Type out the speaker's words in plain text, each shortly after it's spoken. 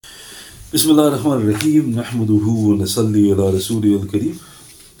بسم الله الرحمن الرحيم نحمده ونصلي على رسوله الكريم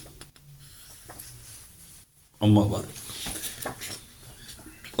أما بعد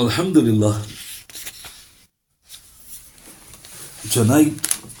Alhamdulillah, tonight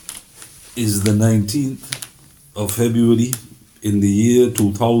is the 19th of February in the year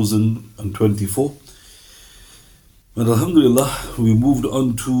 2024, and Alhamdulillah we moved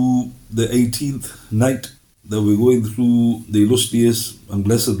on to the 18th night that we're going through the illustrious and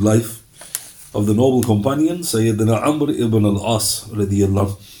blessed life of the noble companion Sayyidina Amr ibn Al-Aas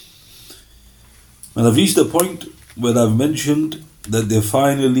radiyallahu. And I've reached a point where I've mentioned that they're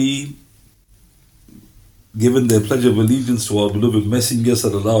finally given their pledge of allegiance to our beloved Messenger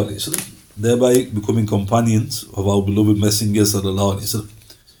sallallahu alaihi wasallam, thereby becoming companions of our beloved Messenger sallallahu alaihi wasallam.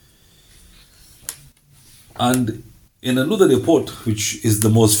 And in another report, which is the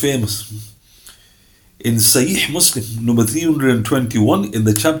most famous, in Sahih Muslim, number 321, in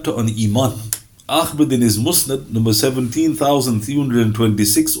the chapter on Iman, Ahmad in his Musnad, number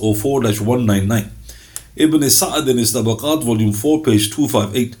 17,326 or 4-199, Ibn Sa'ad in his Tabaqat, volume 4, page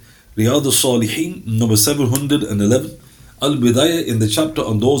 258, Riyadh al-Salihin, number 711, Al-Bidayah in the chapter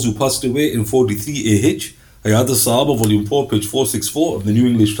on those who passed away in 43 AH, Hayat al-Sahaba, volume 4, page 464 of the New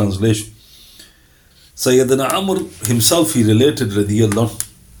English Translation. Sayyidina Amr himself, he related, radiyallahu,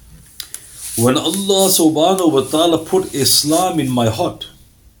 when Allah subhanahu wa ta'ala put Islam in my heart,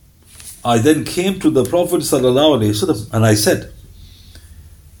 I then came to the Prophet sallallahu alaihi wasallam and I said,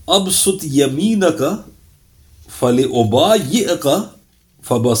 Absut yaminaka fali'ubayyi'aka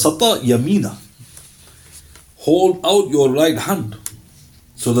fabasata yamina. Hold out your right hand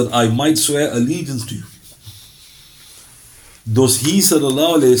so that I might swear allegiance to you. Thus he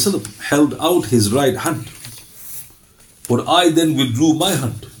sallallahu alaihi wasallam held out his right hand, but I then withdrew my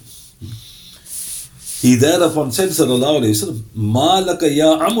hand. He thereupon said sallallahu alaihi wasallam, Ma laka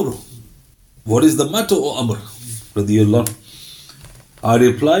ya Amr, what is the matter, O Amr radiyallahu? I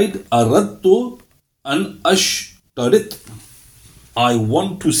replied, Aradtu an ashtarit, I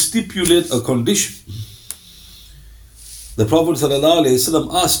want to stipulate a condition. The Prophet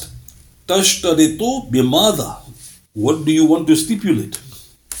ﷺ asked, Tashtaritu bimada, what do you want to stipulate?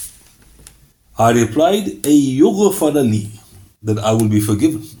 I replied, Ayyughfara li, that I will be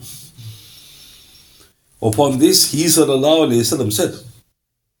forgiven. Upon this, he ﷺ said,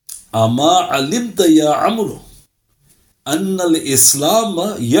 Ama alimta ya Amr, anna al-Islam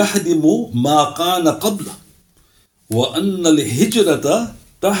yahdimu ma kana qabla, wa anna al-Hijrata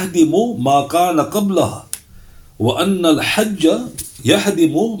tahdimu ma kana qablaha, wa anna al-Hajja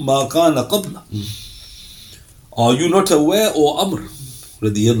yahdimu ma kana qabla. Are you not aware, O Amr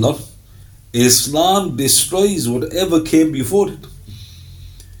radiyallahu, Islam destroys whatever came before it.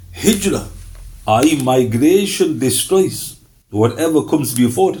 Hijrah, i.e. migration, destroys whatever comes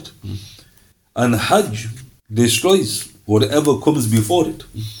before it. And Hajj destroys whatever comes before it.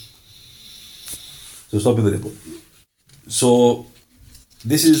 So stop in the report. So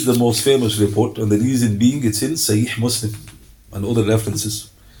this is the most famous report, and the reason being it's in Sahih Muslim and other references.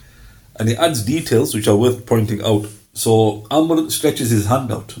 And he adds details which are worth pointing out. So Amr stretches his hand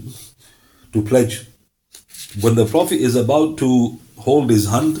out to pledge. When the Prophet is about to hold his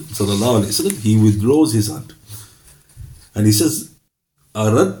hand, sallallahu alaihi wasallam, he withdraws his hand. And he says,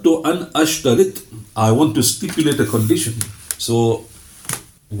 Aradtu an ashtarit, I want to stipulate a condition. So,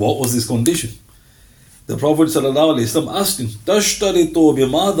 what was this condition? The Prophet ﷺ asked him, Tashtaritu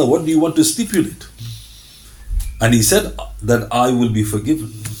bimada, what do you want to stipulate? And he said that I will be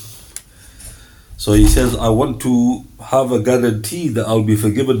forgiven. So he says, I want to have a guarantee that I'll be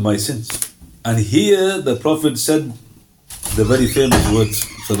forgiven my sins. And here the Prophet said the very famous words,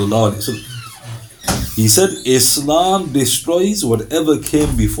 sallallahu alaihi wasallam. He said, Islam destroys whatever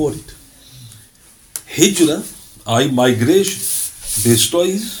came before it. Hijrah, i.e. migration,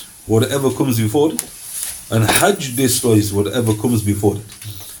 destroys whatever comes before it. And Hajj destroys whatever comes before it.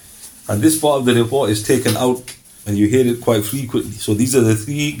 And this part of the report is taken out, and you hear it quite frequently. So these are the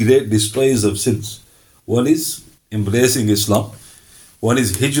three great destroyers of sins. One is embracing Islam. One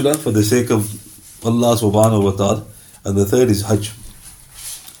is Hijrah for the sake of Allah subhanahu wa ta'ala. And the third is Hajj.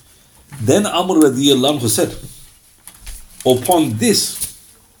 Then Amr radiyallahu anhu said, upon this,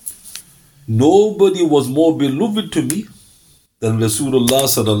 nobody was more beloved to me than Rasulullah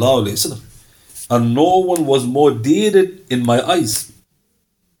sallallahu alayhi wasallam, and no one was more dear in my eyes.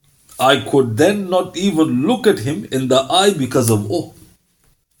 I could then not even look at him in the eye because of awe.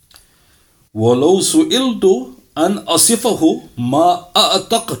 وَلَوْ سُئِلْتُ أَنْ أَصِفَهُ مَا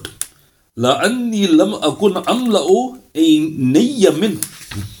أَعْتَقَدْ لَأَنِّي لَمْ أَكُنْ أَمْلَأُ عَيْنَيَّ مِنْهُ.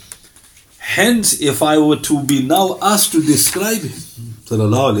 Hence, if I were to be now asked to describe him,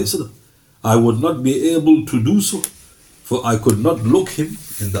 sallallahu alaihi wasallam, I would not be able to do so, for I could not look him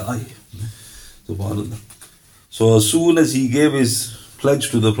in the eye. Subhanallah. So as soon as he gave his pledge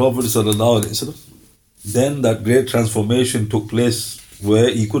to the Prophet ﷺ, then that great transformation took place where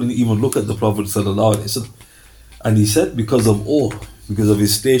he couldn't even look at the Prophet ﷺ. And he said, because of awe, because of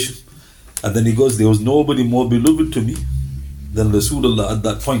his station. And then he goes, there was nobody more beloved to me than Rasulullah at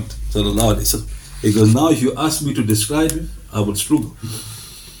that point. ﷺ. He goes, now if you ask me to describe him, I would struggle.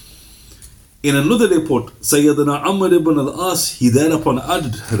 In another report, Sayyidina Amr ibn Al-Aas, he thereupon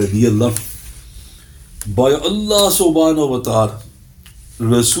added, radiyallahu, by Allah subhanahu wa ta'ala,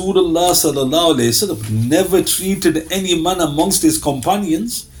 Rasulullah sallallahu alayhi wasallam never treated any man amongst his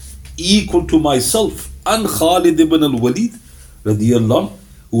companions equal to myself and Khalid ibn al-Walid radiyallahu,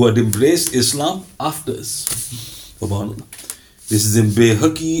 who had embraced Islam after us. Subhanallah. This is in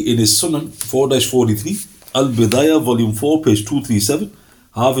Bayhaqi in his Sunan 4-43, Al-Bidayah volume 4 page 237,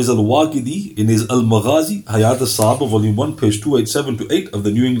 Hafiz al-Waqidi in his Al-Maghazi Hayat al-Sahaba volume 1 page 287-8 of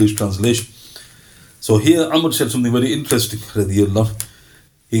the New English Translation. So here Amr said something very interesting, radiyallahu.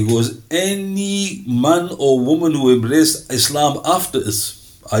 He goes, any man or woman who embraced Islam after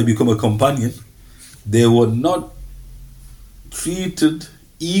us, I become a companion, they were not treated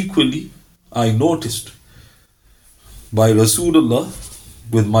equally, I noticed, by Rasulullah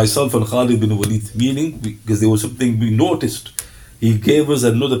with myself and Khalid bin Walid. Meaning, because there was something we noticed, he gave us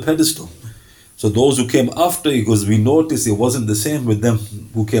another pedestal. So those who came after, because we noticed it wasn't the same with them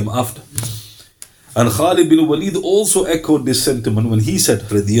who came after. And Khalid bin Walid also echoed this sentiment when he said,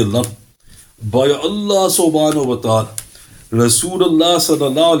 radiyallahu, by Allah subhanahu wa ta'ala, Rasulullah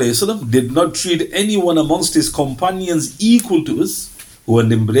sallallahu alayhi wasallam did not treat anyone amongst his companions equal to us who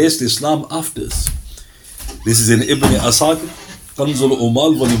had embraced Islam after us. This is in Ibn Asaakir, Kanzul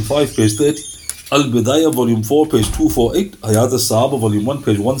Umal, volume 5, page 30, Al-Bidayah, volume 4, page 248, Hayat al-Sahaba, volume 1,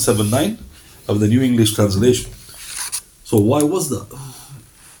 page 179 of the New English Translation. So why was that?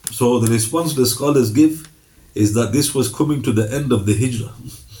 So the response the scholars give is that this was coming to the end of the Hijrah.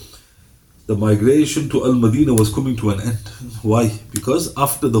 The migration to Al-Madinah was coming to an end. Why? Because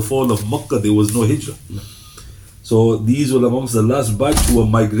after the fall of Makkah, there was no Hijrah. So these were amongst the last batch who were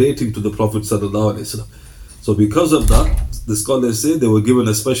migrating to the Prophet ﷺ. So because of that, the scholars say they were given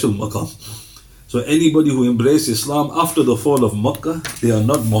a special maqam. So anybody who embraced Islam after the fall of Makkah, they are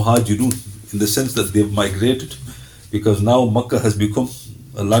not muhajirun, in the sense that they've migrated, because now Makkah has become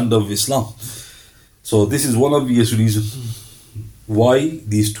a land of Islam. So this is one obvious reason why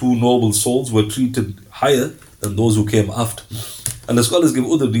these two noble souls were treated higher than those who came after. And the scholars give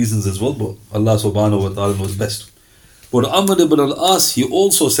other reasons as well, but Allah subhanahu wa ta'ala knows best. But Amr ibn Al-Aas, he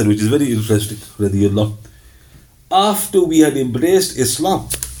also said, which is very interesting, radiyallahu, after we had embraced Islam,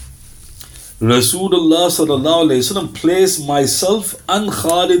 Rasulullah sallallahu alayhi wasallam placed myself and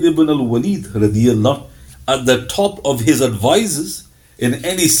Khalid ibn al-Walid radiyallahu at the top of his advisors in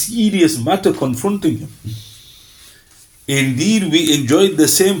any serious matter confronting him. Indeed, we enjoyed the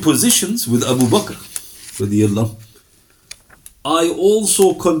same positions with Abu Bakr radiyallahu. I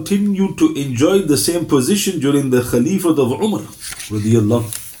also continued to enjoy the same position during the Khalifath of Umar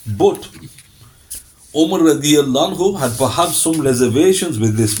radiyallahu. But Umar radiyallahu had perhaps some reservations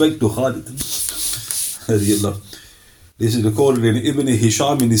with respect to Khalid radiyallahu. This is recorded in Ibn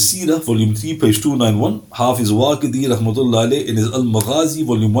Hishaam in his Seerah, volume 3, page 291, Hafiz Waqidi rahmatullah alayh in his Al-Maghazi,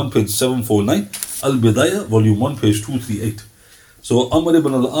 volume 1, page 749, Al-Bidayah, volume 1, page 238. So Amr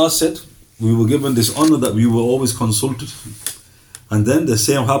ibn Al-Aas said, we were given this honor that we were always consulted. And then the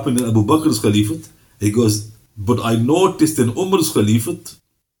same happened in Abu Bakr's Khalifat. He goes, but I noticed in Umar's Khalifat,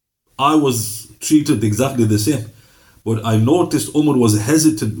 I was treated exactly the same. But I noticed Umar was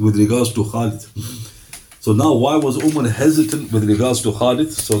hesitant with regards to Khalid. So now, why was Umar hesitant with regards to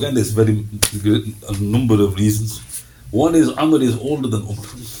Khalid? So again, there's a number of reasons. One is Amr is older than Umar.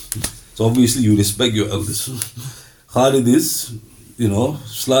 So obviously you respect your elders. Khalid is,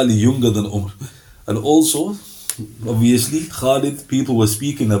 slightly younger than Umar. And also, obviously, Khalid, people were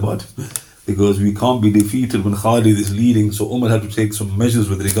speaking about him, because we can't be defeated when Khalid is leading. So Umar had to take some measures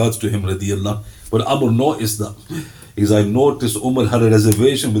with regards to him, radiyallahu. But Amr noticed that. Because I noticed Umar had a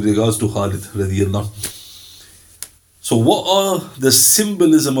reservation with regards to Khalid, radiyallahu. So what are the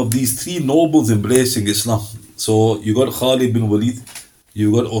symbolism of these three nobles embracing Islam? So you got Khalid bin Walid,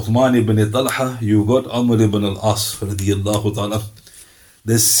 you got Uthman ibn Talha, you got Amr ibn Al-Aas radiyallahu ta'ala.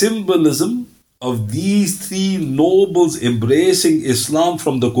 The symbolism of these three nobles embracing Islam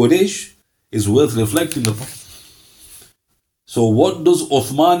from the Quraysh is worth reflecting upon. So what does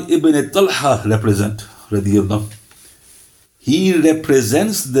Uthman ibn Talha represent radiyallahu? He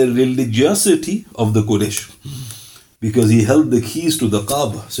represents the religiosity of the Quraysh. because he held the keys to the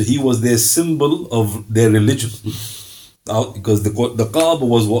Kaaba. So he was their symbol of their religion. Because the Kaaba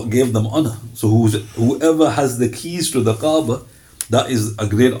was what gave them honor. So whoever has the keys to the Kaaba, that is a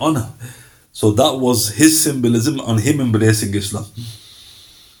great honor. So that was his symbolism on him embracing Islam.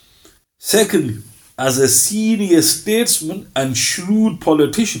 Secondly, as a senior statesman and shrewd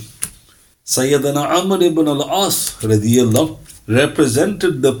politician, Sayyidina Amr ibn Al-Aas radiyallahu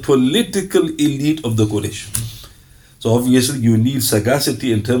represented the political elite of the Quraysh. So obviously you need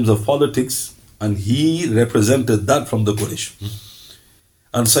sagacity in terms of politics, and he represented that from the Quraysh.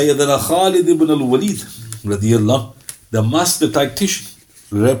 And Sayyidina Khalid ibn al-Walid radiyallahu, the master tactician,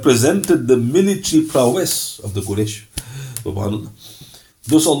 represented the military prowess of the Quraysh. Subhanallah.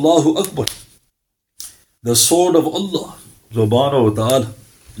 Thus Allahu Akbar, the sword of Allah subhanahu wa ta'ala,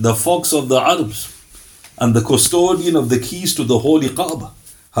 the fox of the Arabs, and the custodian of the keys to the holy Kaaba,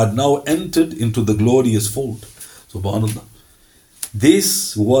 had now entered into the glorious fold. Subhanallah.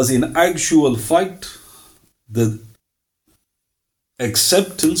 This was in actual fact the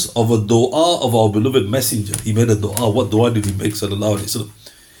acceptance of a dua of our beloved messenger. He made a dua. What dua did he make? Sallallahu Alaihi Wasallam.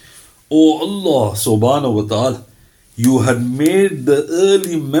 O Allah subhanahu wa ta'ala, you had made the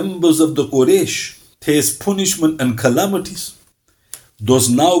early members of the Quraysh taste punishment and calamities. Thus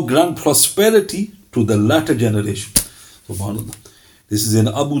now grant prosperity to the latter generation. Subhanallah. This is in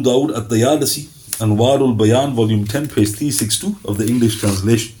Abu Dawud at-Tayalisi, Anwarul Bayan, volume 10, page 362 of the English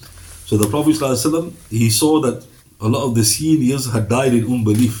translation. So the Prophet ﷺ, he saw that a lot of the seniors had died in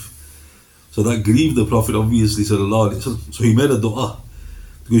unbelief. So that grieved the Prophet, obviously, sallallahu alaihi wasallam. So he made a dua.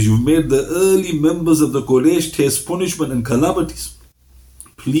 Because you've made the early members of the Quraysh taste punishment and calamities.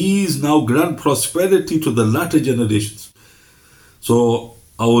 Please now grant prosperity to the latter generations. So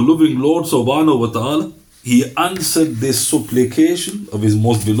our loving Lord subhanahu wa ta'ala, he answered this supplication of his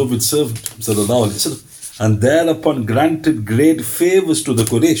most beloved servant, sallallahu alaihi wasallam, and thereupon granted great favors to the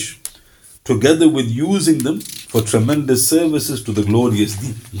Quraysh, together with using them for tremendous services to the glorious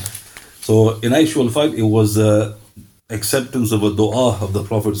deen. So in actual fact, it was acceptance of a dua of the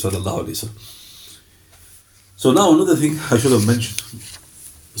Prophet sallallahu alaihi wasallam. So now another thing I should have mentioned.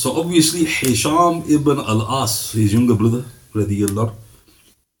 So obviously Hishaam ibn Al-Aas, his younger brother, radiyallahu,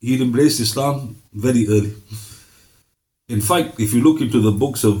 he embraced Islam very early. In fact, if you look into the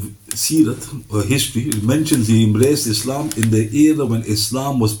books of Sirat or history, it mentions he embraced Islam in the era when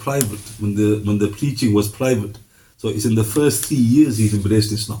Islam was private, when the preaching was private. So it's in the first 3 years he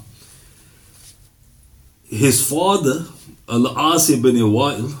embraced Islam. His father, Al-As ibn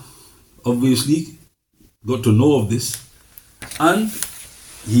Wa'il, obviously got to know of this, and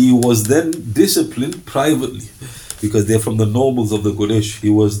he was then disciplined privately because they're from the nobles of the Quraysh. He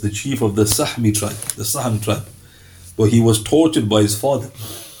was the chief of the Sahmi tribe, the Saham tribe, but he was tortured by his father.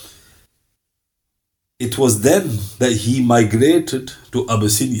 It was then that he migrated to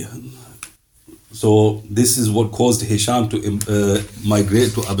Abyssinia. So this is what caused Hishaam to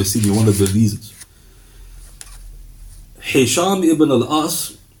migrate to Abyssinia, one of the reasons. Hishaam ibn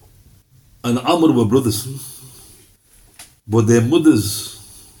Al-As and Amr were brothers, but their mothers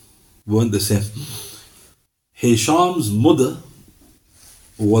weren't the same. Hisham's mother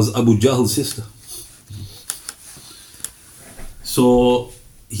was Abu Jahl's sister. So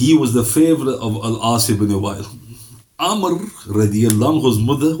he was the favorite of Al-As ibn Wa'il. Amr radiyallahu anhu's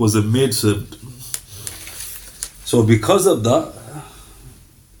mother was a maidservant. So because of that,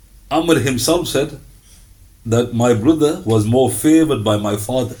 Amr himself said that my brother was more favored by my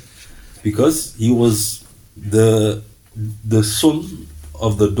father because he was the son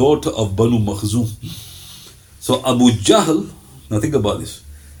of the daughter of Banu Makhzum. So Abu Jahl, now think about this,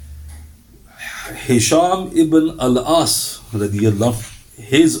 Hishaam ibn Al-As radiyallahu,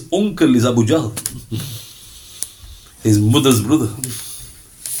 his uncle is Abu Jahl, his mother's brother.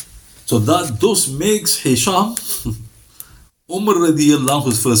 So that thus makes Hishaam Umar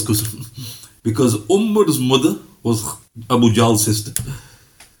radiyallahu first cousin, because Umar's mother was Abu Jahl's sister.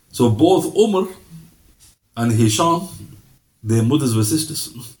 So both Umar and Hishaam, their mothers were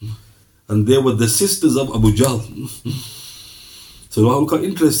sisters, and they were the sisters of Abu Jahl. So look how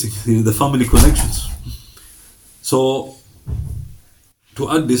interesting, the family connections. So to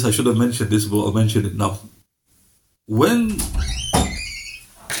add this, I should have mentioned this, but I'll mention it now. When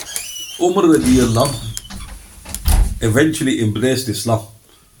Umar radiyallahu eventually embraced Islam,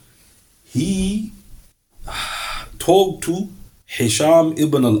 he talked to Hishaam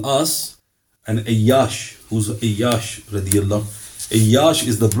ibn Al-As and Ayyash, who's Ayyash radiyallahu. Ayyash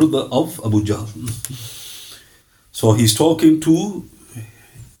is the brother of Abu Jahl. So he's talking to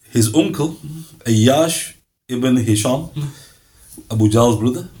his uncle, Ayyash ibn Hishaam, Abu Jahl's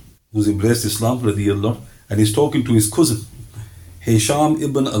brother, who's embraced Islam radiyallahu, and he's talking to his cousin, Hishaam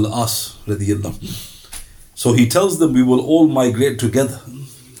ibn Al-Aas radiyallahu. So he tells them, we will all migrate together.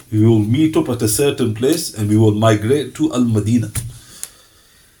 We will meet up at a certain place and we will migrate to Al-Madinah.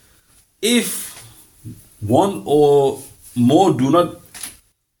 If one or more do not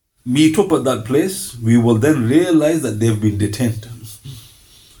meet up at that place, we will then realize that they've been detained.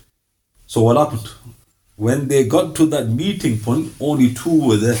 So what happened? When they got to that meeting point, only two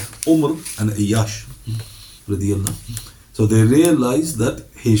were there, Umar and Ayyash radiyallahu. So they realized that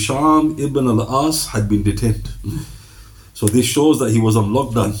Hishaam ibn Al-Aas had been detained. So this shows that he was on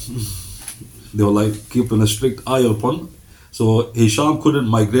lockdown. They were like keeping a strict eye upon. So Hishaam couldn't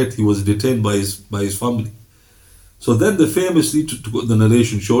migrate, he was detained by his family. So then they famously, to cut the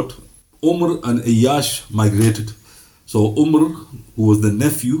narration short, Umar and Ayyash migrated. So Umar, who was the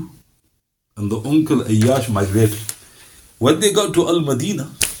nephew, and the uncle Ayyash migrated. When they got to Al-Madinah,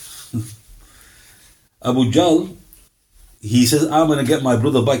 Abu Jahl, he says, I'm going to get my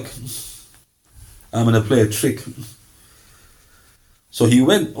brother back. I'm going to play a trick. So he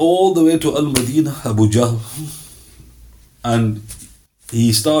went all the way to Al-Madinah, Abu Jahl, and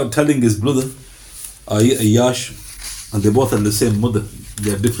he started telling his brother, Ayyash, and they both had the same mother.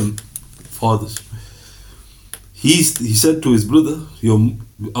 They had different fathers. He said to his brother,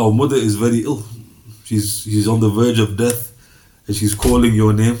 our mother is very ill. She's on the verge of death, and she's calling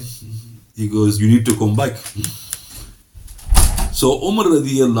your name. He goes, you need to come back. So Umar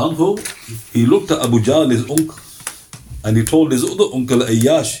radiyallahu anhu, he looked at Abu Jahl, his uncle, and he told his other uncle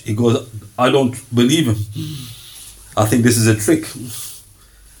Ayyash, he goes, I don't believe him. I think this is a trick.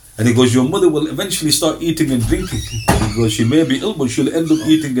 And he goes, your mother will eventually start eating and drinking. He goes, she may be ill, but she'll end up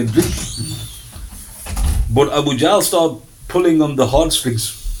eating and drinking. But Abu Jahl started pulling on the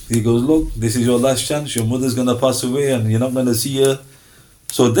heartstrings. He goes, look, this is your last chance. Your mother's going to pass away and you're not going to see her.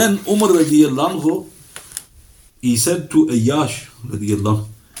 So then Umar radiyallahu anhu, he said to Ayyash radiyallahu anhu,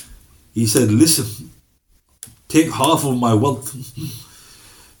 he said, listen, take half of my wealth.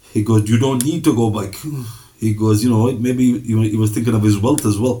 He goes, you don't need to go back. He goes, maybe he was thinking of his wealth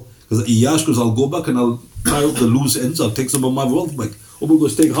as well. Because Ayyash goes, I'll go back and I'll tie up the loose ends. I'll take some of my wealth back. Umar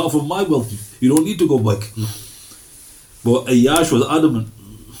goes, take half of my wealth. You don't need to go back. But Ayyash was adamant.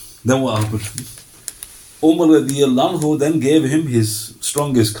 Then what happened? Umar radiyallahu anhu then gave him his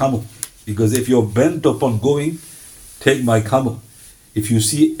strongest camel. Because if you're bent upon going, take my camel. If you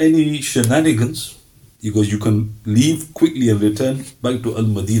see any shenanigans, he goes, you can leave quickly and return back to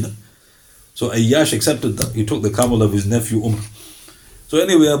Al-Madinah. So Ayyash accepted that. He took the camel of his nephew Umar. So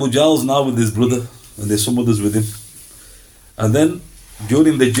anyway, Abu Jahl's now with his brother, and there's some others with him. And then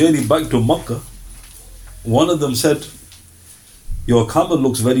during the journey back to Makkah, one of them said, your camel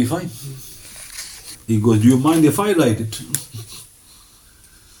looks very fine. He goes, do you mind if I ride it?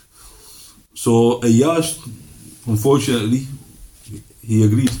 So Ayyash, unfortunately, he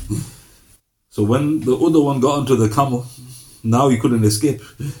agreed. So when the other one got onto the camel, now he couldn't escape.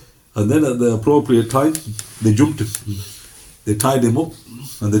 And then at the appropriate time, they jumped him. They tied him up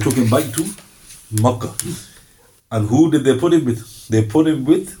and they took him back to Makkah. And who did they put him with? They put him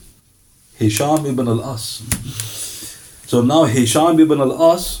with Hishaam ibn Al-Aas. So now Hishaam ibn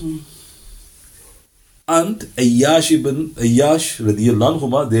Al-Aas and Ayyash radiyallahu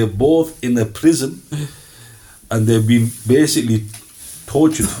anhuma, they're both in a prison and they've been basically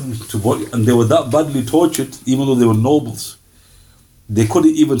tortured. And they were that badly tortured, even though they were nobles. They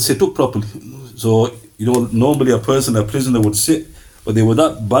couldn't even sit up properly. So, normally a prisoner would sit, but they were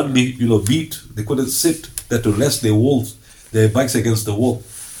that badly, beat. They couldn't sit. They had to rest their backs against the wall.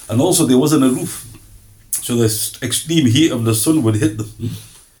 And also there wasn't a roof. So the extreme heat of the sun would hit them.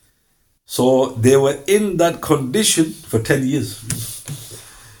 So they were in that condition for 10 years.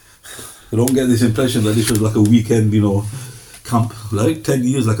 You don't get this impression that this was like a weekend, camp, right? 10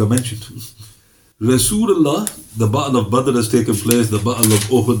 years, like I mentioned. Rasulullah, the Battle of Badr has taken place, the Battle of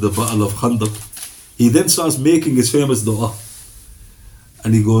Uhud, the Battle of Khandaq. He then starts making his famous dua.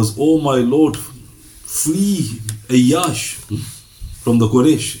 And he goes, oh my Lord, free Ayyash from the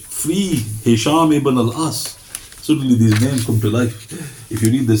Quraysh, free Hishaam ibn Al-Aas. Suddenly these names come to life. If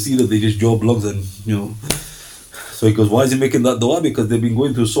you read the seerah, they just draw blogs and, So he goes, why is he making that dua? Because they've been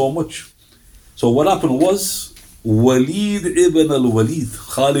going through so much. So what happened was, Walid ibn al-Walid,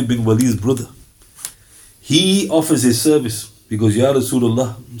 Khalid bin Walid's brother, he offers his service. He goes, Ya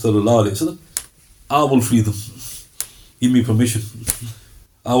Rasulullah sallallahu alayhi wa sallam, I will free them. Give me permission.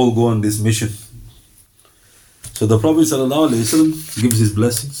 I will go on this mission. So the Prophet sallallahu alayhi wa sallam gives his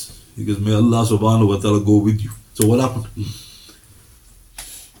blessings. He goes, may Allah subhanahu wa ta'ala go with you. So what happened?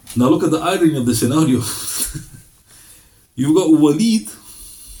 Now look at the irony of the scenario. You've got Walid,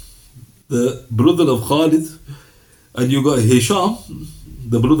 the brother of Khalid, and you got Hishaam,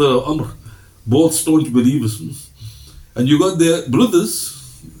 the brother of Amr, both staunch believers. And you got their brothers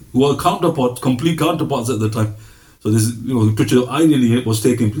who are complete counterparts at the time. So this, picture of irony was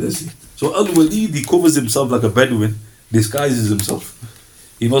taking place. So Al-Walid, he covers himself like a Bedouin, disguises himself.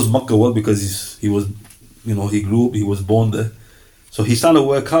 He knows Makkah well because he was, he grew up, he was born there. So he's trying to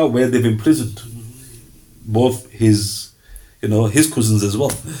work out where they've imprisoned both his cousins as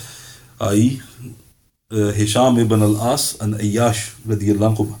well, i.e. Hisham ibn Al-Aas and Ayyash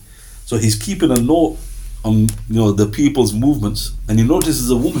radiyallahu anhu. So he's keeping a note on the people's movements, and he notices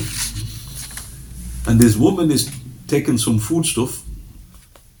a woman, and this woman is taking some foodstuff,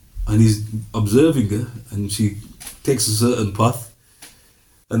 and he's observing her, and she takes a certain path,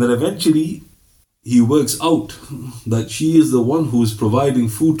 and then eventually he works out that she is the one who is providing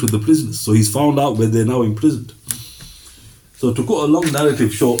food to the prisoners. So he's found out where they're now imprisoned. So to cut a long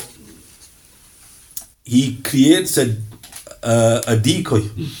narrative short, he creates a decoy.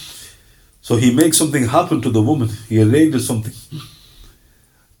 So he makes something happen to the woman. He arranges something.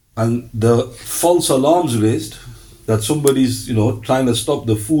 And the false alarms raised that somebody's, trying to stop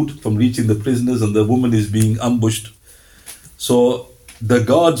the food from reaching the prisoners, and the woman is being ambushed. So the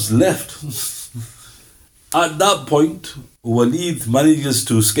guards left. At that point, Walid manages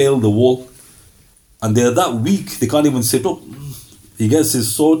to scale the wall, and they're that weak, they can't even sit up. He gets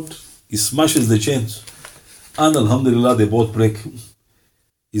his sword, he smashes the chains, and alhamdulillah, they both break.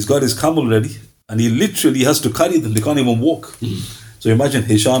 He's got his camel ready, and he literally has to carry them, they can't even walk. So imagine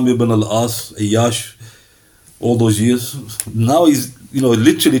Hisham ibn Al-Aas, Ayyash, all those years. Now he's,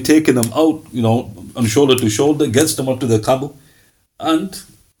 literally taking them out, on shoulder to shoulder, gets them up to the camel, and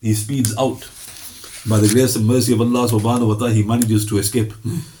he speeds out. By the grace and mercy of Allah subhanahu wa ta'ala, he manages to escape.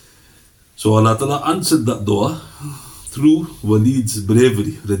 So Allah ta'ala answered that dua through Walid's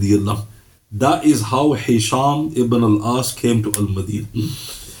bravery, radiyallahu. That is how Hisham ibn Al-Aas came to Al-Madinah.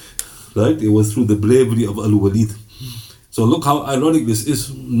 Right? It was through the bravery of Al-Walid. So look how ironic this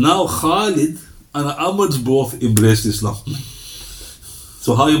is. Now Khalid and Amr both embraced Islam.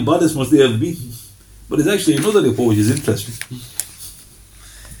 So how embarrassed must they have been? But it's actually another report which is interesting.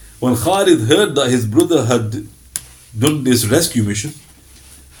 When Khalid heard that his brother had done this rescue mission,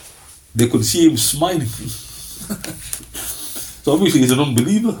 they could see him smiling. So obviously he's an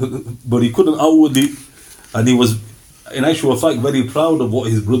unbeliever, but he couldn't outwardly, and he was in actual fact very proud of what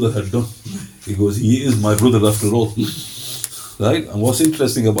his brother had done. He goes, he is my brother after all. Right? And what's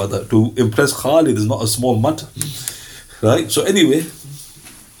interesting about that, to impress Khalid is not a small matter. Right? So anyway,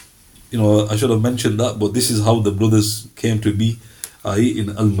 I should have mentioned that, but this is how the brothers came to be in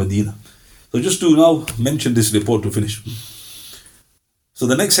Al-Madinah. So just to now mention this report to finish. So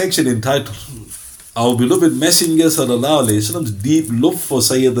the next section entitled, Our Beloved Messenger Sallallahu Alaihi Wasallam's deep love for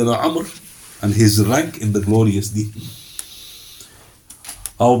Sayyidina Amr and his rank in the glorious deed.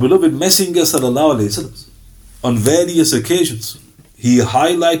 Our Beloved Messenger Sallallahu Alaihi Wasallam, on various occasions, he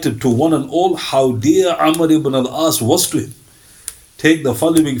highlighted to one and all how dear Amr ibn Al-Aas was to him. Take the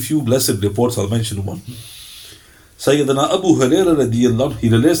following few blessed reports, I'll mention one. Sayyidina Abu Hurairah radiyallahu, he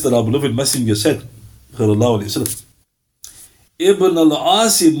relates that our beloved messenger said, sallallahu alayhi wa sallam, Ibn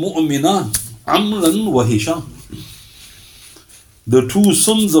Al-Aas mu'minan, Amran wa Hishaam. The two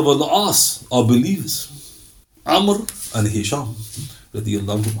sons of Al-Aas are believers, Amr and Hishaam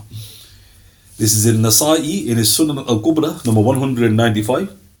radiyallahu anhu. This is in Nasa'i in his Sunan al-Kubra, number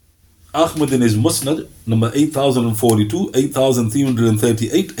 195. Ahmad in his Musnad, number 8042,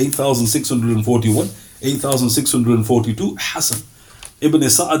 8338, 8641, 8642, Hassan. Ibn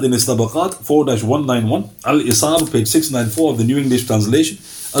Sa'ad in his Tabaqat, 4-191, Al-Isab, page 694 of the New English Translation,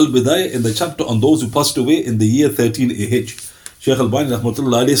 Al-Bidayah in the chapter on those who passed away in the year 13 AH. Shaykh al-Bani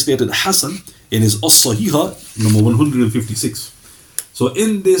rahmatullah alayhi stated Hassan in his As-Sahihah, number 156. So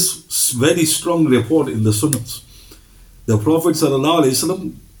in this very strong report in the Sunnahs, the Prophet sallallahu alayhi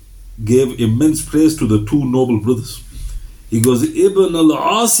wasallam gave immense praise to the two noble brothers. He goes, Ibn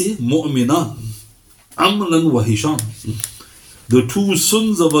Al-Aas mu'minan, Amran wa Hishaam. The two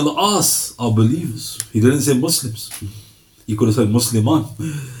sons of Al-Aas are believers. He didn't say Muslims. He could have said Musliman.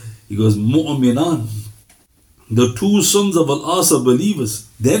 He goes, mu'minan. The two sons of Al-Aas are believers.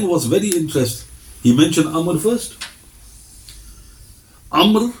 Then what's very interesting, he mentioned Amr first.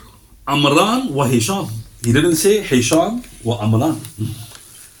 Amr, Amran wa Hishaam. He didn't say Hishaam wa Amran.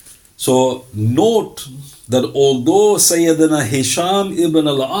 So note that although Sayyidina Hisham ibn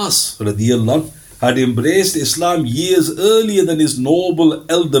Al-Aas radiyallahu had embraced Islam years earlier than his noble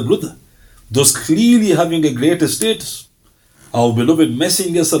elder brother, thus clearly having a greater status, our beloved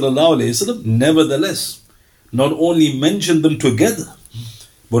Messenger sallallahu alaihi wasallam nevertheless not only mentioned them together,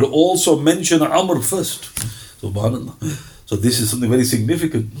 but also mention Amr first. Subhanallah. So this is something very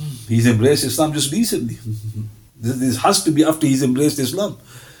significant. He's embraced Islam just recently. This has to be after he's embraced Islam.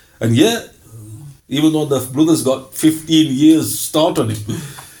 And yet, even though the brothers got 15 years start on him,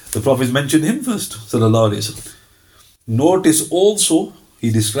 the Prophet mentioned him first. Sallallahu Alaihi Wasallam. Notice also, he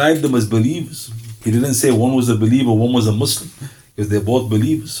described them as believers. He didn't say one was a believer, one was a Muslim, because they're both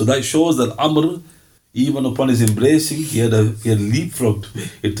believers. So that shows that Amr, even upon his embracing, he had leapfrogged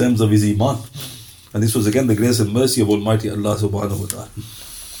in terms of his iman. And this was again the grace and mercy of Almighty Allah subhanahu wa ta'ala.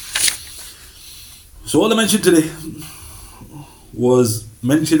 So all I mentioned today was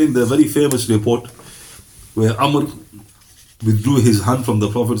mentioning the very famous report where Amr withdrew his hand from the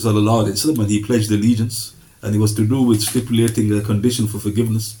Prophet sallallahu alaihi wasallam and he pledged allegiance, and it was to do with stipulating a condition for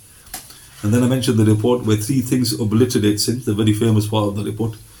forgiveness. And then I mentioned the report where three things obliterate sin, the very famous part of the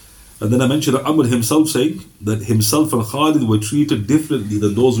report. And then I mentioned Amr himself saying that himself and Khalid were treated differently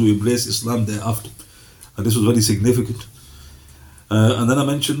than those who embraced Islam thereafter. And this was very significant. And then I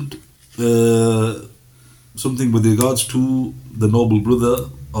mentioned something with regards to the noble brother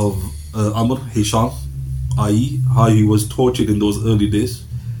of Amr, Hishaam, i.e. how he was tortured in those early days,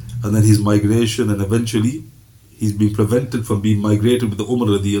 and then his migration, and eventually he's been prevented from being migrated with the Umar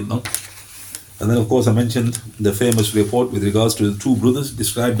radiyallahu. And then of course I mentioned the famous report with regards to the two brothers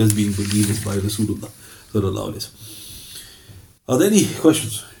described as being believers by Rasulullah sallallahu alaihi wasallam. Are there any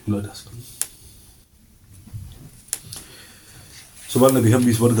questions you'd like to ask? سبحان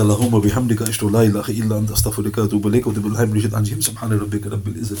بحمده سبحانك اللهم وبحمدك أشهد أن لا إله إلا أنت أستغفرك وأتوب إليك وأتوب بالله من الشيطان الرجيم سبحان ربك رب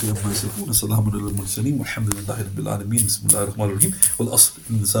العزة عما يصفون وسلام على المرسلين والحمد لله رب العالمين بسم الله الرحمن الرحيم والأصل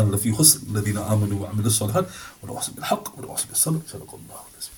الإنسان لفي خسر الذين آمنوا وعملوا الصالحات والتواصوا بالحق والتواصوا بالصبر صدق الله العظيم.